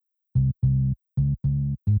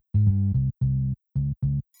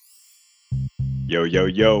Yo, yo,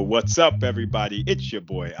 yo, what's up, everybody? It's your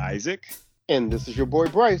boy Isaac, And this is your boy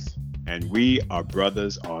Bryce. and we are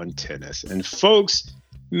brothers on tennis. And folks,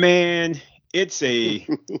 man, it's I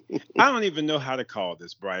don't even know how to call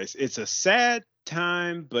this, Bryce. It's a sad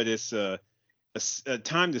time, but it's a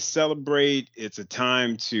time to celebrate. It's a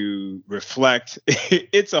time to reflect.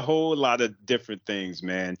 It's a whole lot of different things,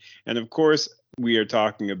 man. And of course, we are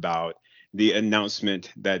talking about the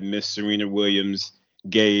announcement that Miss Serena Williams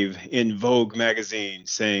gave in Vogue magazine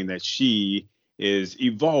saying that she is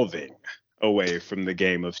evolving away from the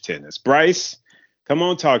game of tennis. Bryce, come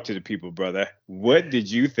on, talk to the people, brother. What did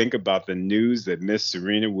you think about the news that Miss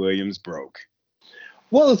Serena Williams broke?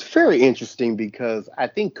 Well, it's very interesting because I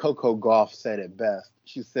think Coco Gauff said it best.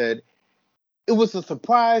 She said it was a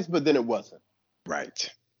surprise, but then it wasn't. Right.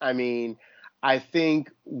 I mean, I think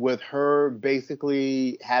with her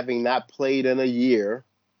basically having not played in a year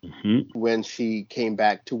when she came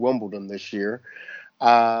back to Wimbledon this year,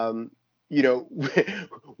 you know,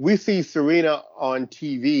 we see Serena on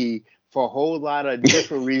TV for a whole lot of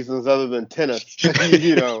different reasons other than tennis,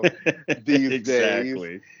 these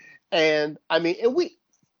Exactly. days. And we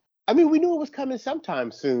knew it was coming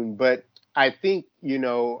sometime soon, but I think,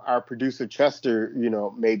 our producer Chester,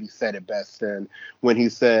 maybe said it best then when he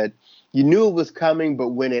said, you knew it was coming, but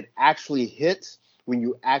when it actually hits, when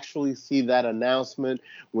you actually see that announcement,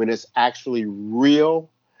 when it's actually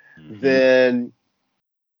real, then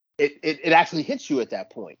it actually hits you at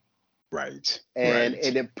that point. Right. And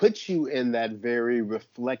right. it puts you in that very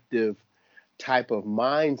reflective type of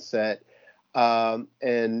mindset,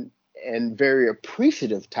 and very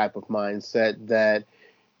appreciative type of mindset that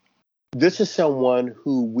this is someone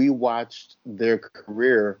who we watched their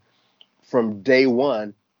career from day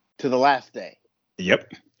one to the last day.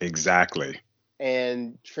 Yep, exactly.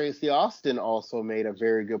 And Tracy Austin also made a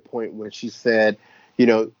very good point when she said,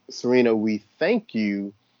 Serena, we thank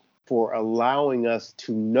you for allowing us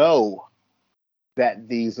to know that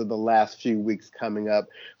these are the last few weeks coming up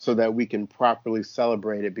so that we can properly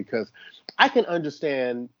celebrate it, because I can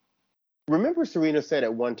understand. Remember Serena said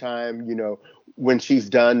at one time, when she's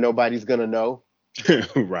done, nobody's going to know.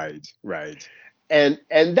 Right. And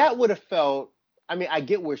that would have felt, I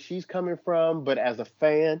get where she's coming from, but as a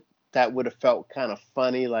fan, that would have felt kind of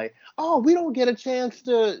funny. Like, oh, we don't get a chance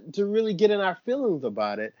to really get in our feelings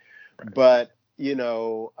about it. Right. But,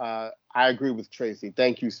 I agree with Tracy.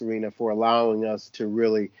 Thank you, Serena, for allowing us to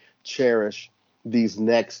really cherish these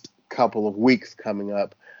next couple of weeks coming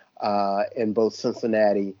up in both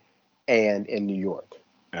Cincinnati and in New York.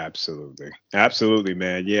 Absolutely,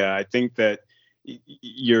 man. Yeah, I think that you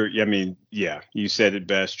said it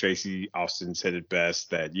best. Tracy Austin said it best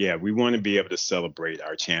that, we want to be able to celebrate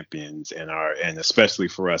our champions and especially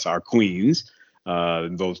for us, our queens,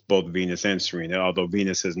 both Venus and Serena, although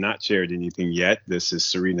Venus has not shared anything yet. This is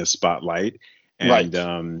Serena's spotlight. And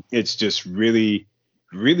right. It's just really,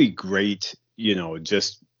 really great, the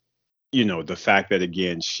fact that,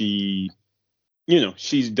 again, she's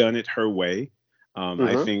done it her way.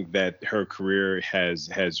 I think that her career has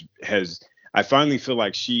I finally feel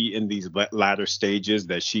like she, in these latter stages,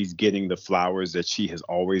 that she's getting the flowers that she has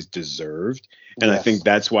always deserved. And I think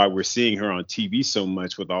that's why we're seeing her on TV so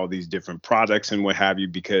much with all these different products and what have you,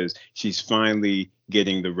 because she's finally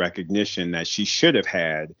getting the recognition that she should have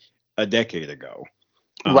had a decade ago.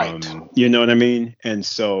 Right. You know what I mean? And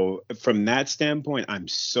so from that standpoint, I'm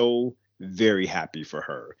so very happy for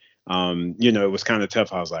her. It was kind of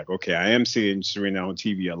tough. I was like, okay, I am seeing Serena on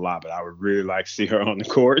TV a lot, but I would really like to see her on the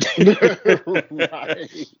court. Right.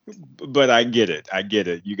 But I get it.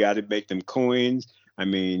 You got to make them coins.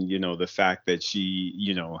 The fact that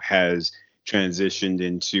she, has transitioned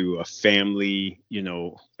into a family,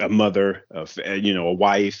 a mother, a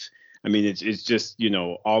wife. It's just,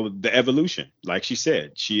 all of the evolution. Like she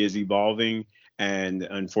said, she is evolving. And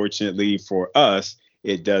unfortunately for us,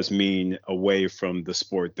 it does mean away from the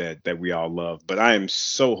sport that we all love. But I am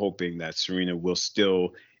so hoping that Serena will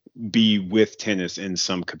still be with tennis in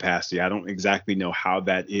some capacity. I don't exactly know how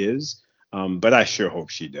that is, but I sure hope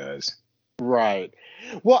she does. Right.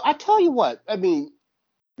 Well, I tell you what,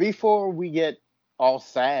 before we get all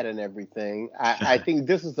sad and everything, I think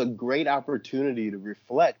this is a great opportunity to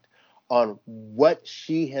reflect on what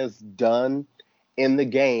she has done in the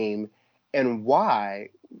game and why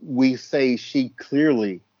we say she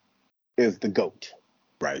clearly is the GOAT.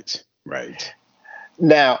 Right.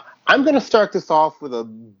 Now, I'm going to start this off with a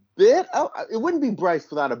bit. It wouldn't be Bryce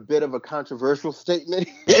without a bit of a controversial statement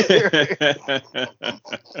here.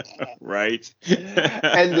 Right.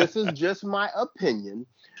 And this is just my opinion.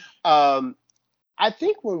 I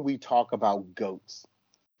think when we talk about GOATs,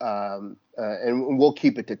 and we'll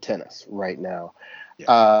keep it to tennis right now.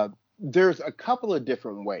 Yeah. There's a couple of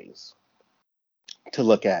different ways to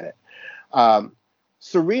look at it.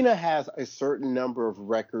 Serena has a certain number of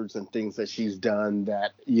records and things that she's done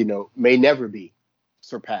that, may never be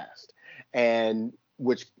surpassed, and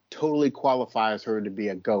which totally qualifies her to be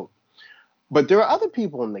a GOAT. But there are other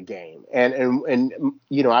people in the game, and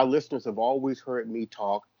our listeners have always heard me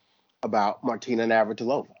talk about Martina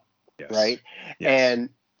Navratilova, Yes. right? Yes. And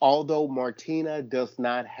although Martina does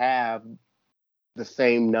not have the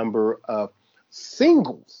same number of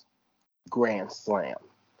singles Grand Slam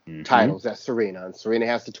titles as Serena, and Serena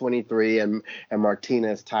has the 23, and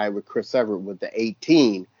Martina is tied with Chris Evert with the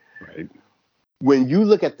 18. Right. When you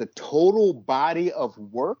look at the total body of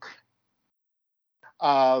work,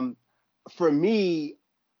 for me,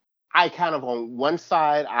 I kind of, on one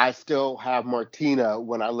side, I still have Martina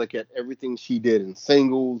when I look at everything she did in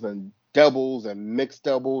singles and doubles and mixed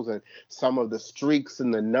doubles and some of the streaks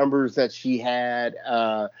and the numbers that she had.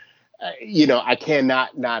 I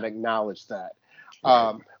cannot not acknowledge that.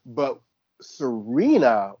 Right. But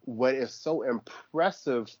Serena, what is so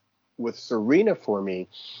impressive with Serena for me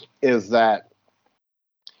is that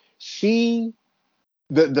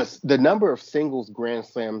the number of singles Grand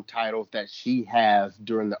Slam titles that she has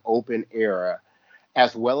during the Open era,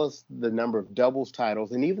 as well as the number of doubles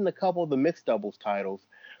titles and even a couple of the mixed doubles titles,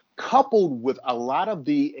 coupled with a lot of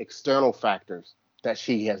the external factors that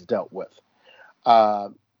she has dealt with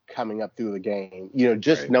coming up through the game.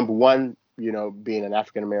 Just Right. number one, being an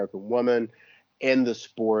African-American woman in the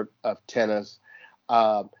sport of tennis,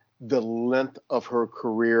 the length of her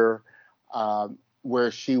career,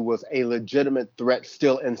 where she was a legitimate threat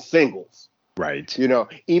still in singles. Right.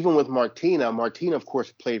 Even with Martina, of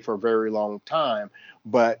course, played for a very long time,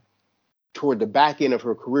 but toward the back end of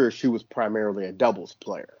her career, she was primarily a doubles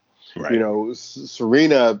player. Right.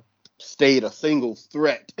 Serena stayed a singles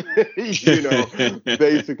threat,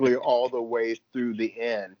 basically all the way through the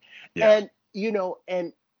end. Yeah.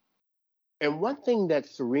 And one thing that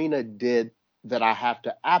Serena did that I have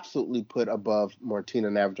to absolutely put above Martina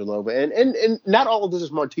Navratilova, and not all of this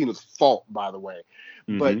is Martina's fault, by the way,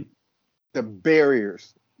 but the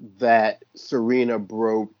barriers that Serena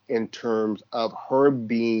broke in terms of her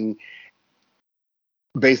being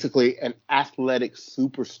basically an athletic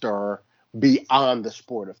superstar beyond the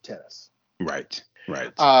sport of tennis. Right.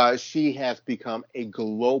 Right. She has become a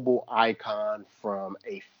global icon from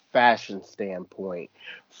a fashion standpoint,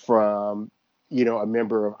 from a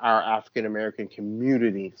member of our African American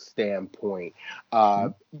community standpoint,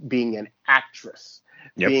 being an actress,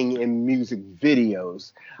 Yep. being in music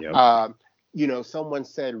videos. Yep. Someone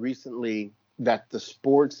said recently that the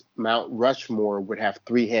sports Mount Rushmore would have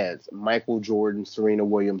three heads: Michael Jordan, Serena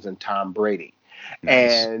Williams, and Tom Brady.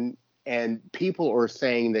 Nice. And people are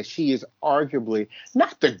saying that she is arguably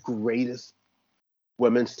not the greatest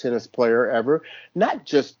women's tennis player ever, not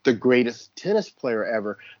just the greatest tennis player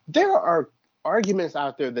ever. There are arguments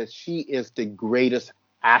out there that she is the greatest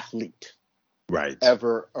athlete Right.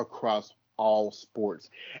 ever across all sports.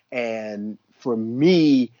 And for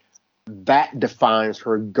me, that defines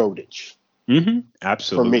her goatage.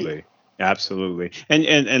 Absolutely. For me. Absolutely.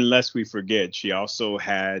 And lest we forget, she also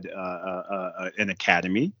had an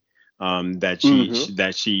academy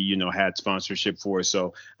that she had sponsorship for.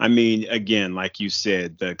 So I mean, again, like you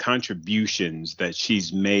said, the contributions that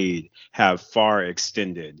she's made have far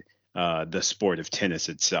extended the sport of tennis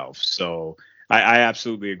itself. So I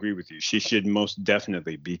absolutely agree with you. She should most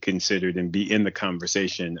definitely be considered and be in the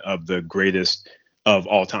conversation of the greatest of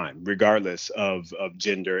all time, regardless of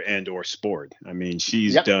gender and or sport. I mean,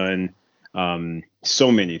 she's done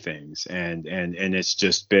so many things, and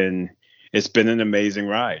it's been an amazing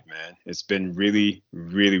ride, man. It's been really,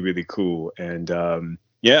 really, really cool. And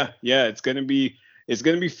it's gonna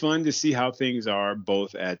be fun to see how things are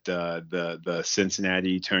both at the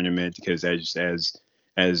Cincinnati tournament, because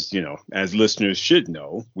as listeners should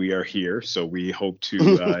know, we are here, so we hope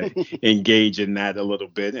to engage in that a little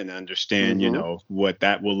bit and understand what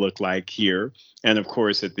that will look like here. And of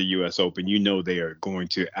course, at the U.S. Open, they are going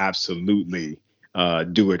to absolutely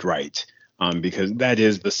do it right. Because that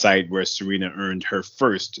is the site where Serena earned her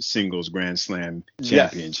first singles Grand Slam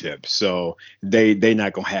championship. Yes. So they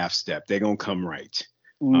not gonna half step. They're gonna come right.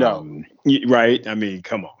 No. Right? I mean,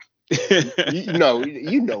 come on. you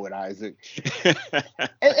know it, Isaac. and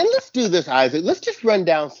let's do this, Isaac. Let's just run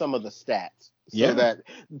down some of the stats so that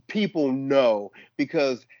people know.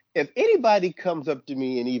 Because if anybody comes up to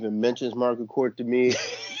me and even mentions Margaret Court to me,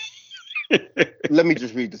 let me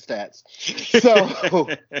just read the stats.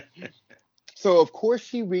 So, of course,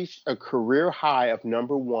 she reached a career high of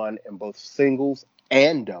number one in both singles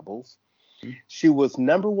and doubles. She was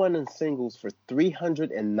number one in singles for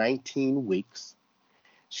 319 weeks.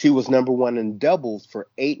 She was number one in doubles for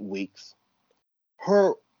 8 weeks.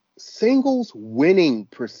 Her singles winning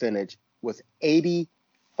percentage was 85%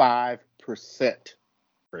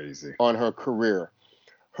 Crazy. on her career.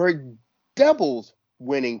 Her doubles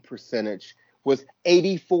winning percentage was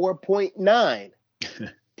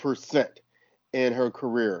 84.9% in her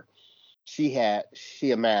career. She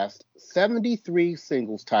amassed 73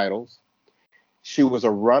 singles titles. She was a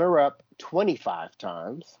runner-up 25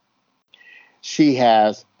 times. She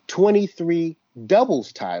has 23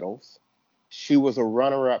 doubles titles. She was a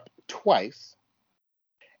runner-up twice.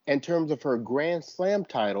 In terms of her Grand Slam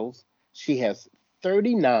titles, she has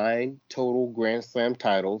 39 total Grand Slam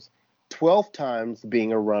titles, 12 times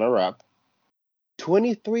being a runner-up.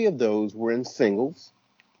 23 of those were in singles,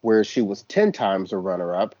 where she was 10 times a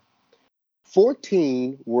runner-up.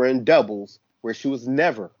 14 were in doubles, where she was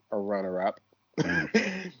never a runner-up.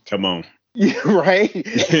 Come on.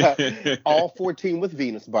 Right? All 14 with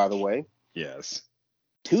Venus, by the way. Yes.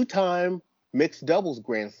 2-time mixed doubles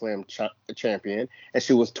Grand Slam champion, and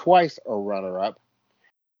she was twice a runner-up.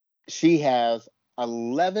 She has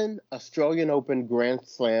 11 Australian Open Grand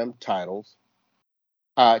Slam titles,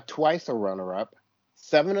 twice a runner-up,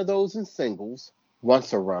 7 of those in singles,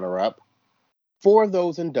 once a runner-up, 4 of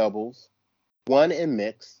those in doubles, 1 in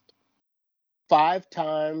mixed, 5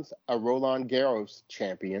 times a Roland Garros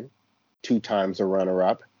champion, 2 times a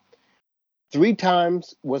runner-up, 3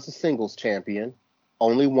 times was a singles champion,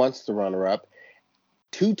 only once the runner-up,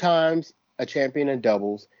 2 times a champion in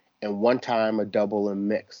doubles, and 1 time a double in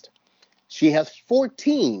mixed. She has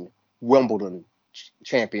 14 Wimbledon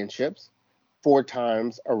championships, 4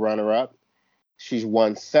 times a runner-up. She's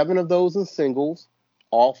won 7 of those in singles.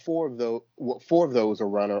 All 4 of those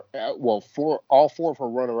are all 4 of her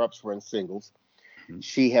runner-ups were in singles. Mm-hmm.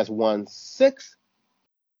 She has won 6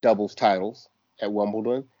 doubles titles at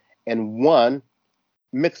Wimbledon and 1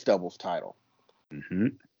 mixed doubles title. Mm-hmm.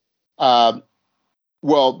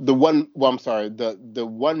 The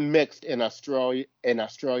one mixed in Australia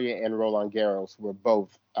and Roland Garros were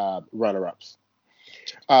both runner-ups.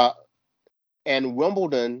 And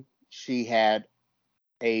Wimbledon, she had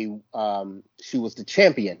she was the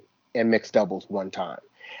champion in mixed doubles 1 time.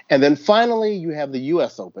 And then finally you have the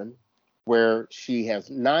US Open, where she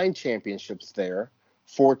has 9 championships there,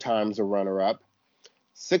 4 times a runner-up.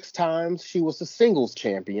 6 times she was the singles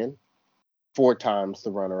champion, 4 times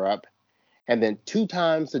the runner-up, and then 2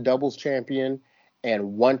 times the doubles champion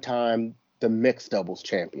and 1 time the mixed doubles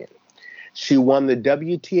champion. She won the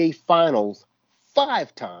WTA finals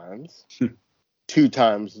 5 times, 2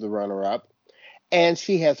 times the runner-up, and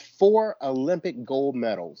she has 4 Olympic gold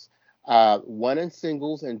medals, 1 in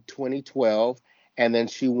singles in 2012, and then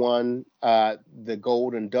she won the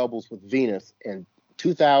gold in doubles with Venus in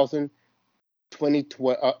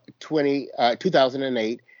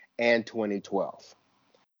 2008 and 2012.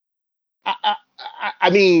 I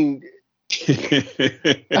mean, the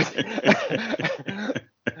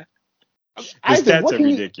stats are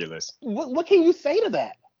ridiculous. What can you say to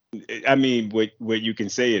that? I mean, what you can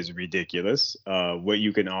say is ridiculous. What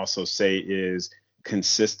you can also say is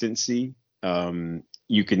consistency.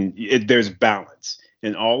 There's balance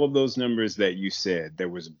in all of those numbers that you said. There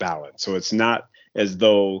was balance, so it's not as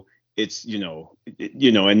though it's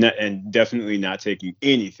and definitely not taking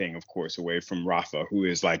anything, of course, away from Rafa, who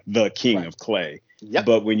is like the king of clay. Yep.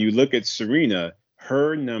 But when you look at Serena,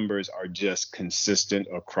 her numbers are just consistent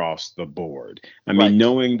across the board. I mean,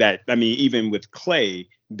 knowing that, even with clay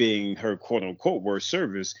being her quote unquote worst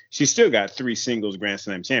service, she still got 3 singles Grand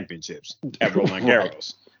Slam championships at Roland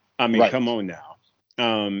Garros. I mean, come on now.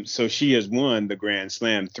 So she has won the Grand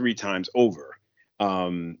Slam 3 times over.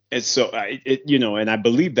 And so, and I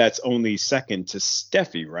believe that's only second to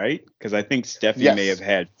Steffi, right? Because I think Steffi may have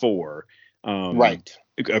had 4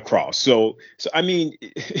 across. So I mean,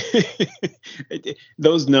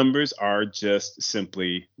 those numbers are just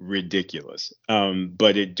simply ridiculous.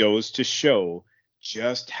 But it goes to show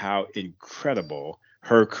just how incredible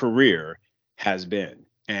her career has been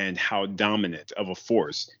and how dominant of a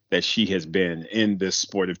force that she has been in this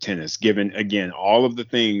sport of tennis, given, again, all of the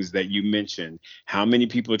things that you mentioned, how many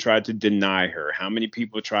people tried to deny her, how many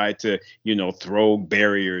people tried to, throw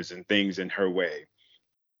barriers and things in her way.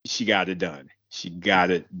 She got it done.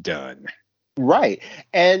 Right.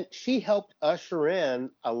 And she helped usher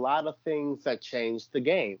in a lot of things that changed the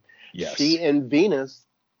game. Yes. She and Venus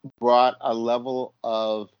brought a level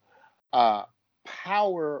of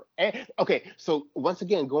power. Okay, so once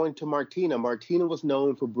again, going to Martina was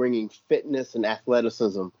known for bringing fitness and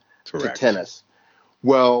athleticism to tennis.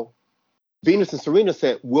 Well, Venus and Serena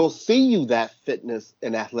said, we'll see you that fitness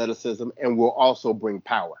and athleticism, and we'll also bring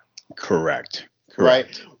power. Correct.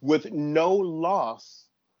 Right? With no loss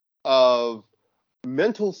of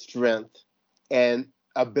mental strength and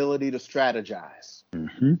ability to strategize.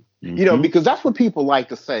 Mm-hmm. Mm-hmm. You know, because that's what people like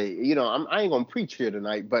to say. You know, I ain't going to preach here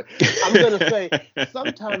tonight, but I'm going to say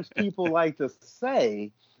sometimes people like to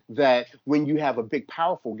say that when you have a big,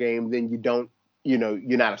 powerful game, then you don't, you know,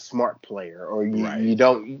 you're not a smart player, or you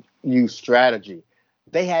don't use strategy.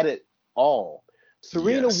 They had it all.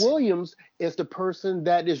 Serena Williams is the person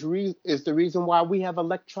that is the reason why we have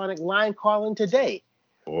electronic line calling today.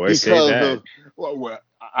 Boy, because say that. Well,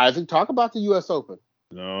 Isaac, talk about the U.S. Open.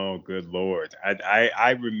 Oh, good Lord.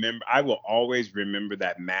 I remember, I will always remember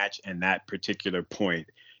that match and that particular point.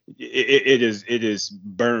 It is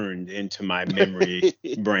burned into my memory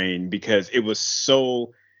brain, because it was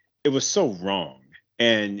so wrong.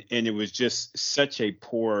 And it was just such a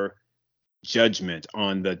poor judgment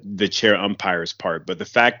on the chair umpire's part. But the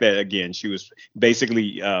fact that, again, she was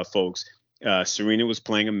basically, folks, Serena was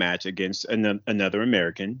playing a match against another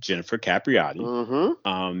American, Jennifer Capriati.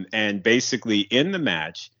 Mm-hmm. And basically in the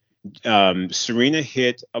match, Serena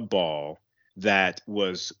hit a ball that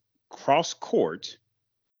was cross court,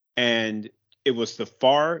 and it was the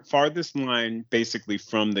farthest line basically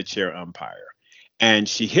from the chair umpire. And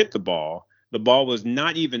she hit the ball. The ball was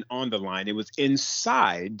not even on the line. It was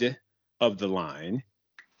inside of the line.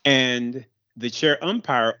 And the chair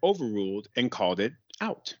umpire overruled and called it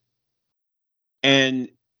out. And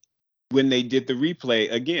when they did the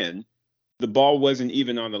replay again, the ball wasn't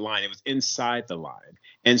even on the line. It was inside the line.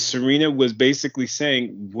 And Serena was basically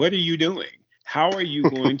saying, what are you doing? How are you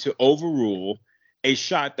going to overrule a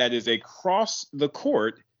shot that is across the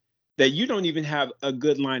court that you don't even have a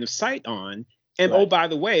good line of sight on? And oh, by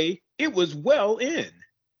the way, it was well in.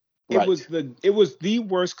 It was the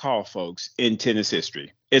worst call, folks, in tennis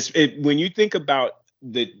history. When you think about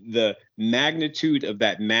the magnitude of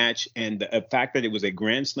that match and the fact that it was a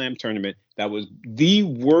Grand Slam tournament, that was the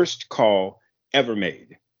worst call ever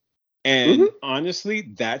made. And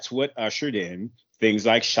honestly, that's what ushered in things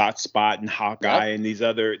like ShotSpot and Hawkeye and these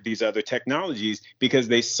other technologies, because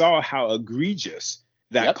they saw how egregious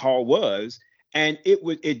that call was, and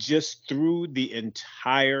it just threw the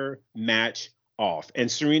entire match off. And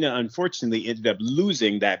Serena, unfortunately, ended up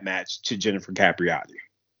losing that match to Jennifer Capriati.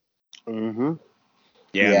 Mm-hmm.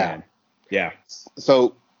 Yeah, man. Yeah.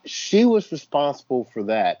 So she was responsible for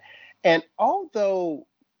that. And although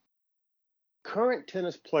current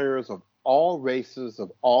tennis players of all races,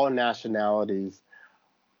 of all nationalities,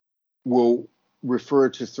 will refer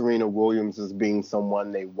to Serena Williams as being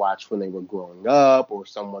someone they watched when they were growing up, or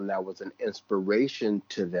someone that was an inspiration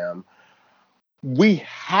to them, we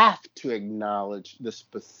have to acknowledge the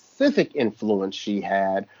specific influence she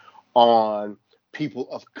had on people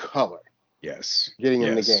of color. Getting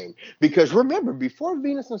in the game. Because remember, before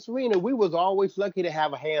Venus and Serena, we was always lucky to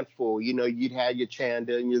have a handful. You know, you'd have your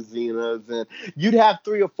Chanda and your Zenas, and you'd have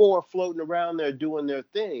 3 or 4 floating around there doing their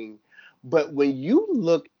thing. But when you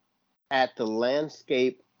look at the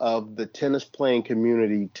landscape of the tennis playing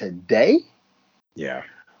community today,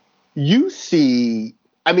 you see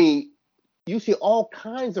all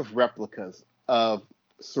kinds of replicas of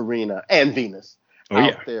Serena and Venus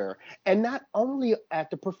out there. And not only at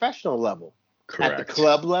the professional level, at the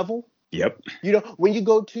club level. You know, when you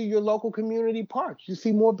go to your local community park, you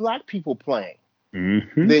see more Black people playing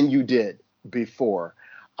than you did before.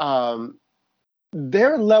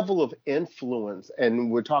 Their level of influence,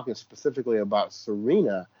 and we're talking specifically about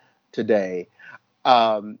Serena today,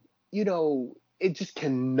 you know, it just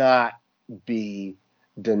cannot be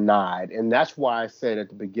denied. And that's why I said at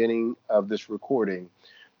the beginning of this recording,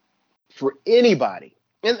 for anybody,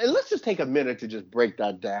 and let's just take a minute to just break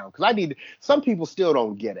that down, because some people still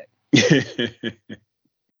don't get it.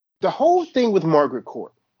 The whole thing with Margaret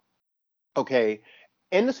Court, okay,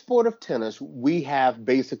 in the sport of tennis, we have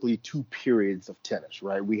basically 2 periods of tennis,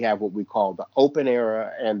 right? We have what we call the open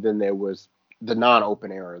era, and then there was the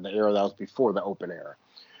non-open era, the era that was before the open era.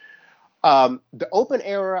 The open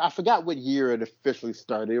era, I forgot what year it officially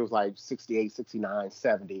started. It was like 68, 69,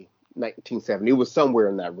 70. 1970. It was somewhere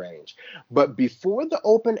in that range. But before the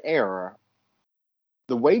open era,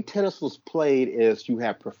 the way tennis was played is you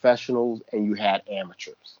had professionals and you had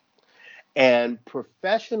amateurs. And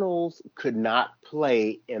professionals could not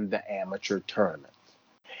play in the amateur tournaments.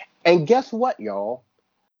 And guess what, y'all?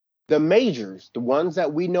 The majors, the ones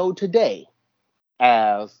that we know today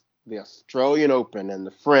as the Australian Open and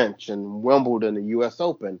the French and Wimbledon, the US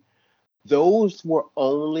Open, those were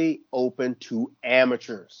only open to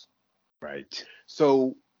amateurs. Right.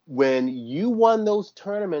 So when you won those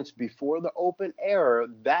tournaments before the Open era,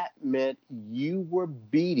 that meant you were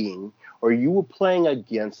beating or you were playing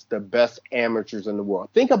against the best amateurs in the world.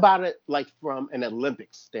 Think about it like from an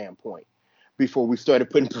Olympics standpoint before we started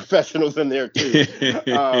putting professionals in there too.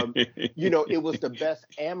 It was the best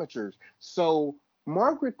amateurs. So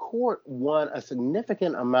Margaret Court won a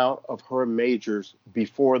significant amount of her majors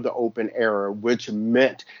before the Open era, which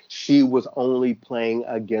meant she was only playing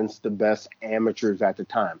against the best amateurs at the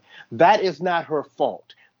time. That is not her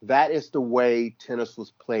fault. That is the way tennis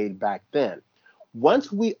was played back then.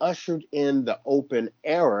 Once we ushered in the Open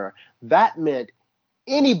era, that meant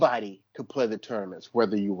anybody could play the tournaments,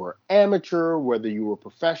 whether you were amateur, whether you were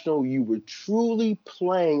professional, you were truly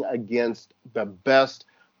playing against the best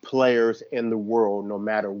players in the world, no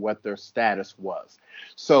matter what their status was.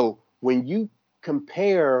 So when you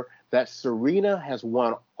compare that Serena has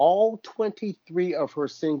won all 23 of her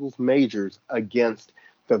singles majors against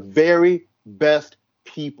the very best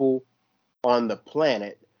people on the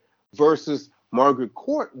planet versus Margaret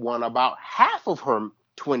Court won about half of her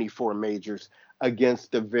 24 majors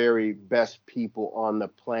against the very best people on the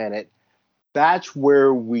planet, that's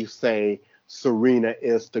where we say Serena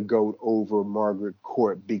is the GOAT over Margaret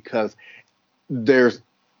Court, because there's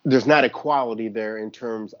not equality there in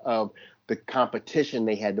terms of the competition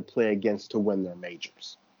they had to play against to win their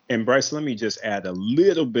majors. And Bryce, let me just add a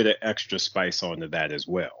little bit of extra spice onto that as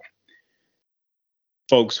well.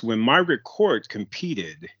 Folks, when Margaret Court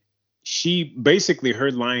competed, she basically,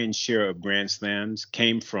 her lion's share of Grand Slams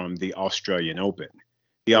came from the Australian Open.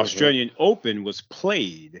 The Australian Open was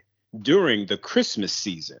played during the Christmas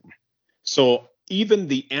season. So even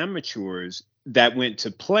the amateurs that went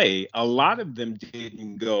to play, a lot of them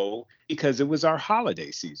didn't go because it was our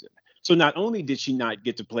holiday season. So not only did she not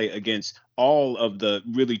get to play against all of the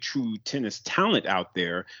really true tennis talent out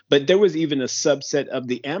there, but there was even a subset of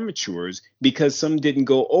the amateurs because some didn't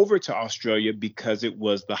go over to Australia because it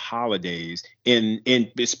was the holidays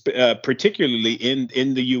particularly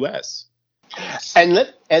in the US. And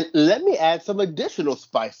let me add some additional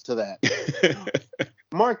spice to that.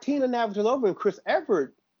 Martina Navratilova and Chris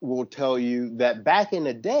Evert will tell you that back in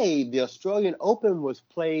the day, the Australian Open was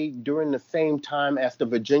played during the same time as the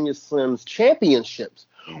Virginia Slims Championships,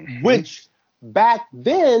 which back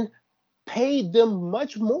then paid them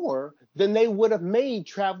much more than they would have made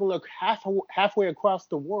traveling halfway across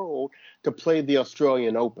the world to play the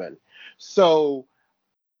Australian Open. So,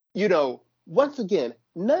 once again,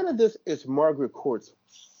 none of this is Margaret Court's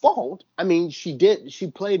fault. I mean, she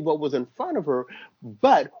played what was in front of her,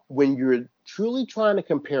 but when you're truly trying to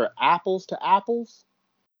compare apples to apples,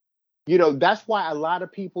 that's why a lot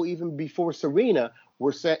of people, even before Serena,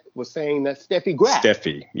 were saying that Steffi Graf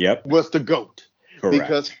was the GOAT. Correct.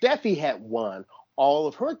 Because Steffi had won all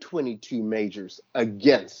of her 22 majors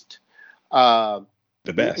against the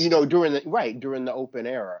best, during the Open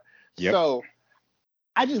era. Yep. So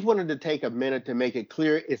I just wanted to take a minute to make it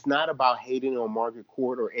clear it's not about hating on Margaret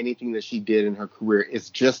Court or anything that she did in her career. It's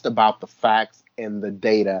just about the facts and the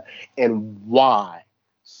data and why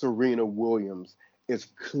Serena Williams is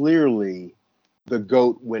clearly the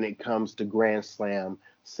GOAT when it comes to Grand Slam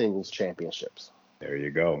singles championships. There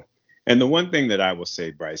you go. And the one thing that I will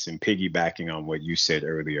say, Bryson, piggybacking on what you said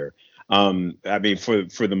earlier, I mean, for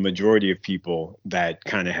the majority of people that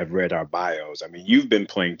kind of have read our bios, I mean, you've been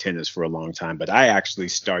playing tennis for a long time, but I actually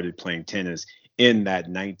started playing tennis in that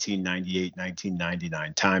 1998,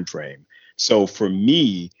 1999 timeframe. So for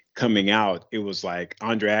me, coming out, it was like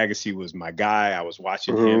Andre Agassi was my guy. I was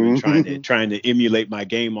watching him and trying to emulate my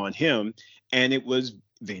game on him. And it was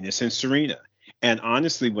Venus and Serena. And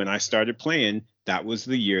honestly, when I started playing, that was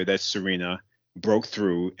the year that Serena broke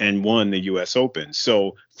through and won the US Open.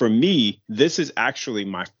 So for me, this is actually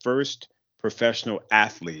my first professional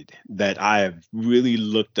athlete that I have really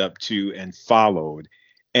looked up to and followed,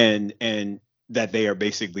 and that they are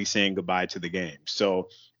basically saying goodbye to the game. So,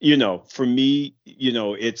 for me,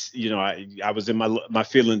 it's, I was in my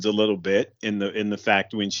feelings a little bit in the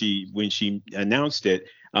fact when she announced it,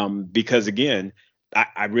 because again,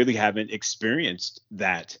 I really haven't experienced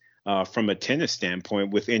that from a tennis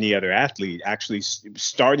standpoint with any other athlete, actually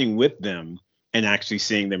starting with them and actually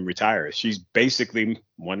seeing them retire. She's basically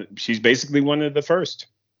one of the first.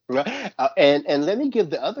 And let me give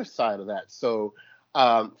the other side of that. So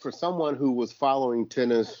for someone who was following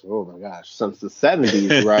tennis, oh my gosh, since the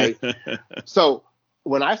 70s, right? So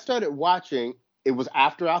when I started watching, it was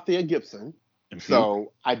after Althea Gibson.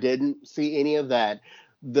 So I didn't see any of that.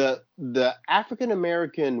 The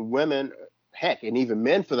African-American women, heck, and even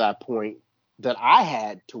men for that point, that I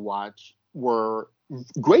had to watch were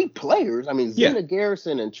great players. I mean, Yeah. Zena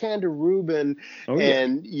Garrison and Chanda Rubin, Oh, yeah.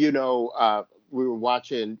 and we were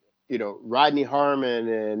watching, Rodney Harmon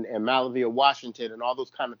and Malavia Washington and all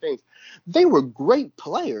those kind of things. They were great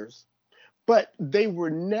players, but they were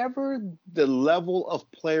never the level of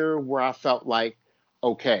player where I felt like,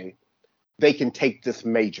 okay, they can take this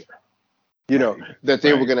major. That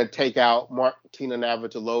they were going to take out Martina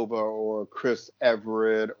Navratilova or Chris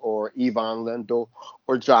Everett or Yvonne Lendl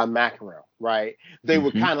or John McEnroe, right? They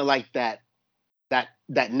were kind of like that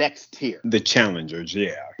next tier. The challengers,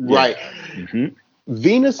 yeah. Right. Yeah. Mm-hmm.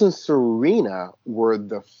 Venus and Serena were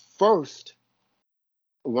the first,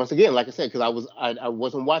 once again, like I said, because I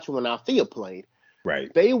wasn't watching when Althea played.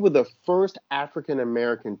 Right. They were the first African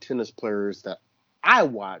American tennis players that I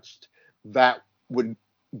watched that would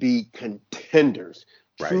be contenders,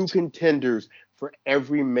 true contenders for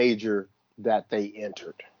every major that they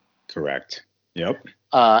entered. Correct. Yep.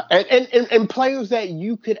 And players that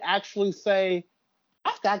you could actually say,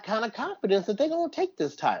 I've got kind of confidence that they're going to take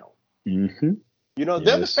this title. Mm-hmm. They're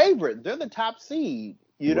the favorite. They're the top seed,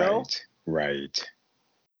 know? Right.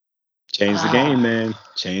 Change the game, man.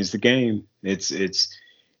 Change the game.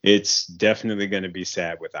 It's definitely going to be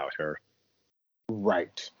sad without her.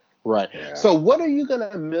 Right. Yeah. So what are you going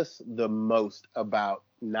to miss the most about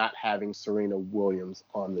not having Serena Williams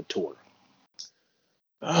on the tour?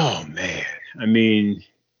 Oh, man. I mean,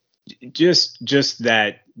 just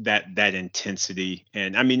that intensity.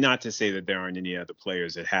 And I mean, not to say that there aren't any other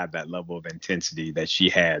players that have that level of intensity that she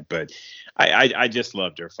had, but I just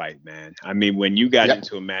loved her fight, man. I mean, when you got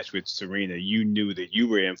into a match with Serena, you knew that you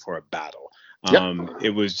were in for a battle.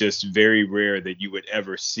 It was just very rare that you would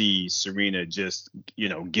ever see Serena just,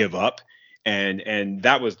 give up. And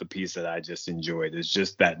that was the piece that I just enjoyed. It's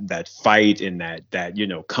just that fight and that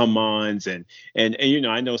come ons and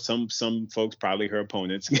I know some folks, probably her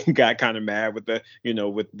opponents, got kind of mad with the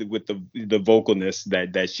with the vocalness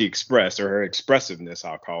that she expressed, or her expressiveness,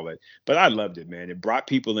 I'll call it. But I loved it, man. It brought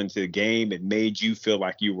people into the game. It made you feel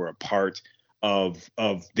like you were a part of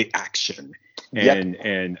the action.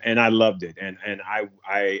 And I loved it. And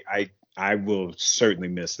I will certainly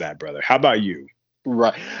miss that, brother. How about you?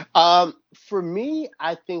 Right. For me,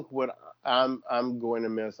 I think what I'm going to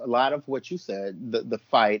miss a lot of what you said, the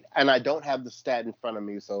fight, and I don't have the stat in front of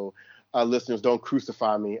me, so listeners, don't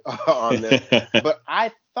crucify me on this. But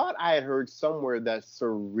I thought I had heard somewhere that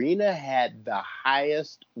Serena had the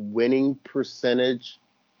highest winning percentage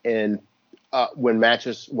in when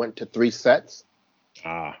matches went to 3 sets.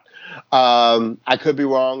 I could be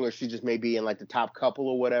wrong, or she just may be in like the top couple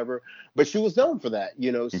or whatever, but she was known for that.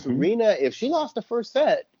 Serena, if she lost the first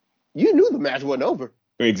set, you knew the match wasn't over.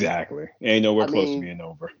 Exactly. Ain't nowhere close to being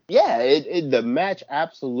over. Yeah, the match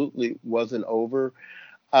absolutely wasn't over.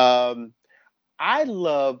 I'm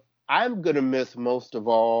gonna miss most of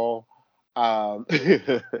all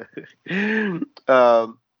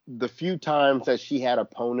the few times that she had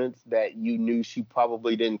opponents that you knew she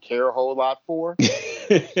probably didn't care a whole lot for.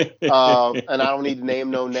 And I don't need to name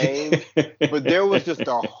no names, but there was just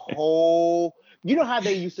a whole, how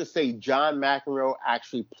they used to say John McEnroe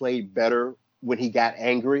actually played better when he got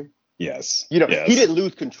angry? Yes. He didn't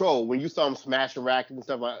lose control. When you saw him smashing rackets and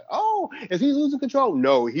stuff, like, oh, is he losing control?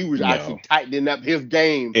 No, he was actually tightening up his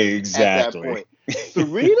game at that point.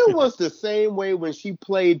 Serena was the same way when she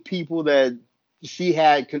played people that she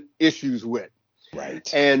had issues with.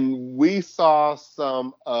 Right. And we saw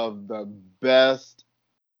some of the best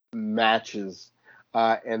matches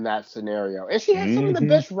in that scenario. And she had some of the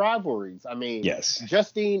best rivalries. I mean,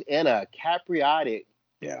 Justine Enna, Capriati,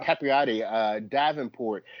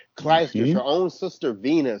 Davenport, Clijsters, her own sister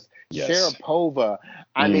Venus, Sharapova.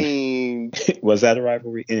 I mean, was that a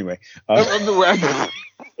rivalry? Anyway.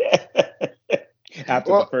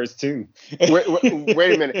 After the first two. wait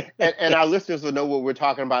a minute. And our listeners will know what we're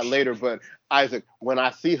talking about later, but Isaac, when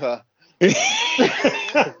I see her.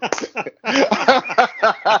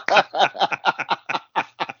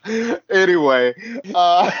 Anyway.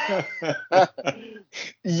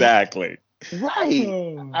 Exactly. Right.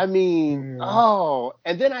 I mean,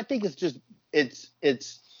 and then I think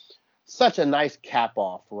it's such a nice cap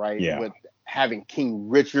off, right? Yeah. With having King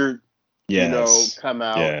Richard, come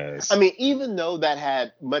out. Yes. I mean, even though that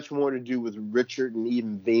had much more to do with Richard and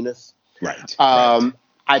even Venus. Right.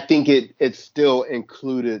 I think it still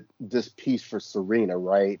included this piece for Serena,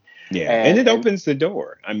 right? Yeah, and it opens the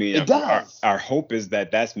door. I mean, it does. Our hope is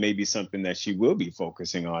that that's maybe something that she will be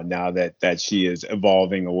focusing on now that she is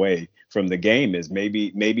evolving away from the game. Is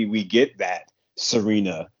maybe we get that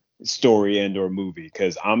Serena story and or movie,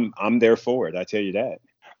 because I'm there for it. I tell you that.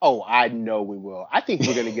 Oh, I know we will. I think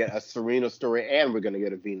we're going to get a Serena story and we're going to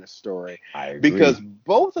get a Venus story. I agree. Because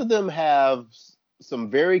both of them have some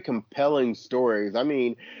very compelling stories. I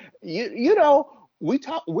mean, you know, we're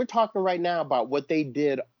talking right now about what they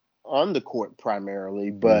did on the court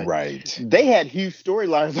primarily, but right. they had huge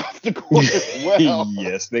storylines off the court as well.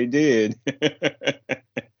 Yes, they did.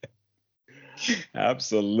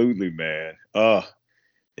 Absolutely, man. Oh,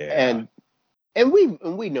 yeah. And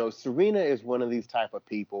we know Serena is one of these type of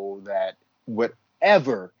people that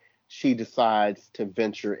whatever she decides to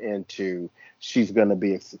venture into, she's going to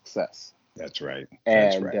be a success. That's right.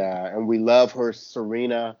 And we love her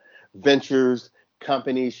Serena Ventures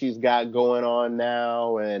company she's got going on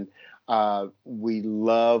now, and we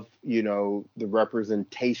love, you know, the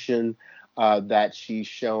representation that she's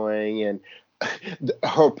showing and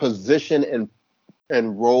her position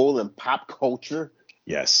and role in pop culture.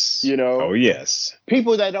 Yes. You know. Oh, yes.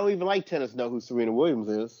 People that don't even like tennis know who Serena Williams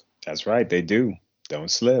is. That's right. They do. Don't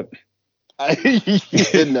slip.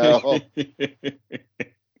 You know.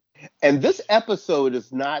 And this episode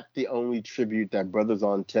is not the only tribute that Brothers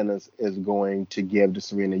on Tennis is going to give to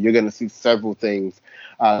Serena. You're going to see several things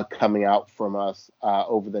coming out from us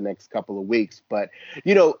over the next couple of weeks. But,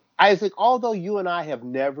 you know, Isaac, although you and I have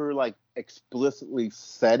never like explicitly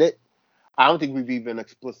said it, I don't think we've even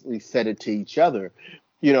explicitly said it to each other.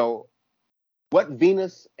 You know, what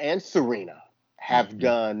Venus and Serena have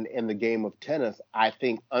done in the game of tennis, I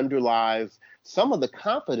think underlies some of the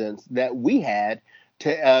confidence that we had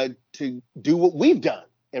to do what we've done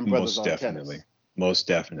in Brothers on Tennis. Most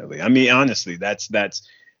definitely. I mean, honestly, that's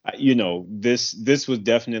you know, this was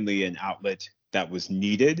definitely an outlet that was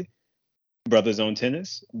needed, Brothers on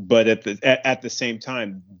Tennis, but at the same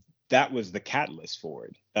time, that was the catalyst for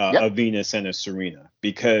it, a Venus and a Serena,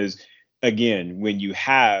 because again, when you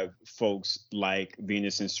have folks like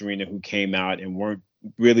Venus and Serena who came out and weren't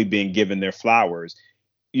really being given their flowers,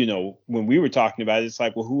 you know, when we were talking about it, it's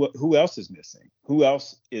like, well, who else is missing? Who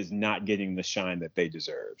else is not getting the shine that they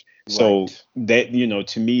deserved? Right. So that, you know,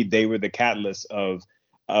 to me, they were the catalyst of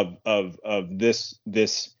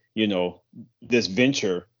this, you know, this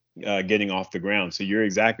venture getting off the ground. So you're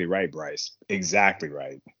exactly right, Bryce. Exactly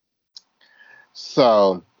right.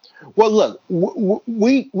 So, well, look,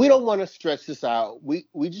 we don't want to stretch this out. We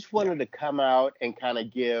just wanted to come out and kind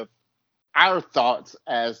of give our thoughts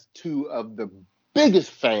as two of the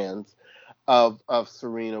biggest fans of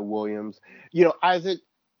Serena Williams. You know, Isaac,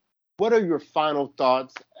 what are your final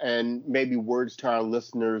thoughts and maybe words to our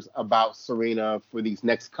listeners about Serena for these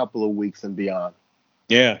next couple of weeks and beyond?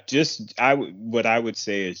 Yeah, what I would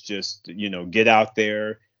say is just, you know, get out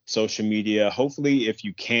there, social media. Hopefully, if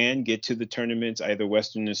you can get to the tournaments, either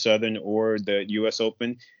Western and Southern or the U.S.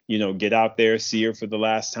 Open, you know, get out there, see her for the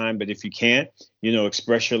last time. But if you can't, you know,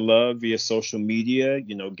 express your love via social media,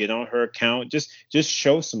 you know, get on her account, just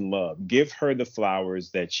show some love, give her the flowers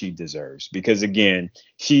that she deserves. Because again,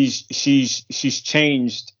 she's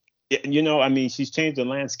changed, you know, I mean, she's changed the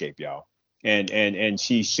landscape, y'all. And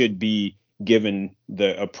she should be given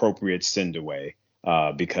the appropriate send away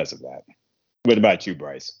because of that. What about you,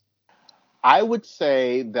 Bryce? I would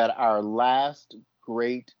say that our last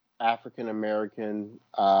great African-American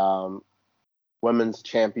women's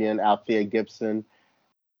champion, Althea Gibson,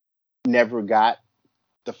 never got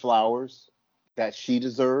the flowers that she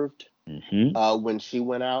deserved when she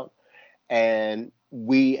went out. And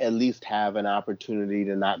we at least have an opportunity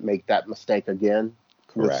to not make that mistake again.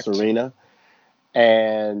 Correct. With Serena.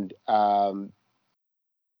 And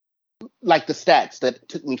like the stats that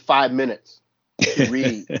took me 5 minutes to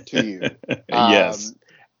read to you. Yes.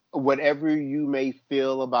 Whatever you may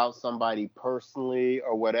feel about somebody personally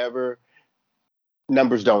or whatever,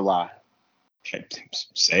 numbers don't lie.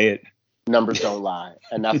 Say it. Numbers don't lie.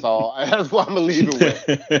 And that's all. That's what I'm going to leave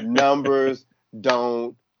it with. Numbers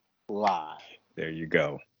don't lie. There you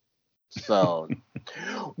go. So,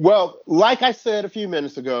 well, like I said a few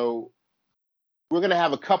minutes ago, we're going to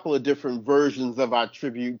have a couple of different versions of our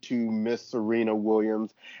tribute to Miss Serena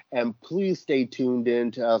Williams. And please stay tuned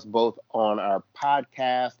in to us both on our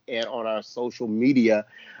podcast and on our social media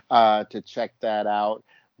to check that out.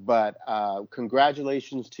 But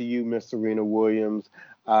congratulations to you, Miss Serena Williams.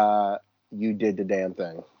 You did the damn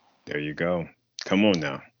thing. There you go. Come on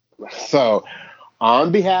now. So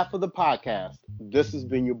on behalf of the podcast, this has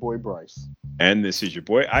been your boy Bryce. And this is your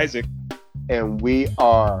boy Isaac. And we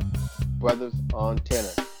are Brothers on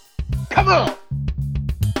Tennis. Come on!